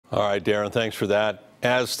All right, Darren, thanks for that.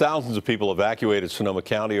 As thousands of people evacuated Sonoma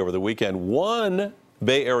County over the weekend, one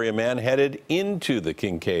Bay Area man headed into the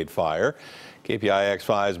Kincade Fire. KPIX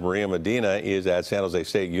 5's Maria Medina is at San Jose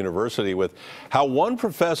State University with how one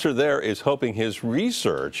professor there is hoping his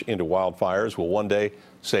research into wildfires will one day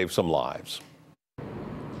save some lives.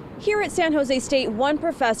 Here at San Jose State, one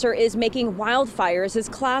professor is making wildfires his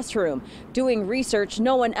classroom, doing research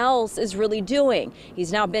no one else is really doing.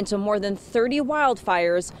 He's now been to more than 30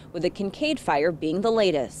 wildfires, with the Kincade Fire being the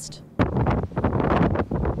latest.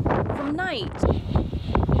 From night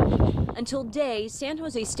until day, San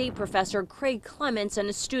Jose State professor Craig Clements and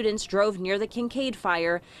his students drove near the Kincade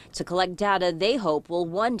Fire to collect data they hope will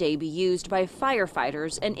one day be used by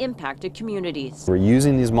firefighters and impacted communities. We're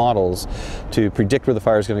using these models to predict where the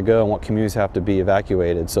fire is going to go and what communities have to be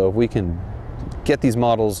evacuated. So if we can get these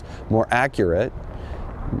models more accurate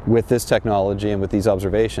with this technology and with these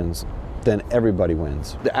observations, then everybody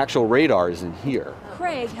wins. The actual radar is in here.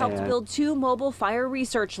 Craig helped build two mobile fire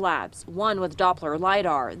research labs, one with Doppler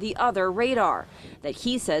LiDAR, the other radar, that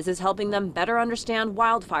he says is helping them better understand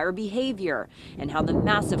wildfire behavior and how the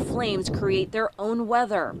massive flames create their own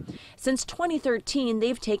weather. Since 2013,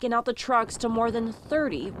 they've taken out the trucks to more than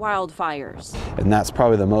 30 wildfires. And that's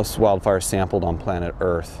probably the most wildfires sampled on planet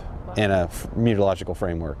Earth in a meteorological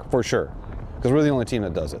framework, for sure, because we're the only team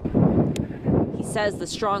that does it. He says the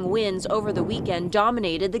strong winds over the weekend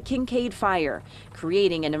dominated the Kincade Fire,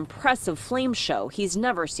 creating an impressive flame show he's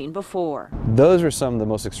never seen before. Those are some of the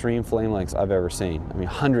most extreme flame lengths I've ever seen. I mean,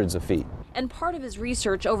 hundreds of feet. And part of his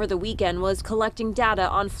research over the weekend was collecting data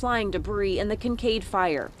on flying debris in the Kincade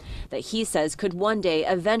Fire that he says could one day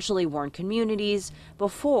eventually warn communities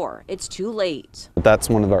before it's too late. That's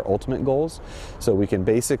one of our ultimate goals, so we can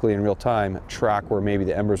basically in real time track where maybe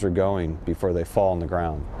the embers are going before they fall on the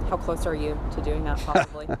ground. How close are you to doing that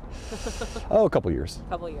possibly? Oh, a couple years.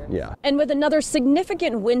 Couple years. Yeah. And with another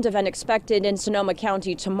significant wind event expected in Sonoma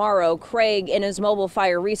County tomorrow, Craig in his mobile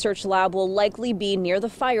fire research lab will likely be near the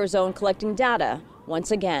fire zone collecting data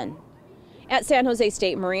once again. At San Jose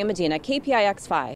State, Maria Medina, KPIX 5.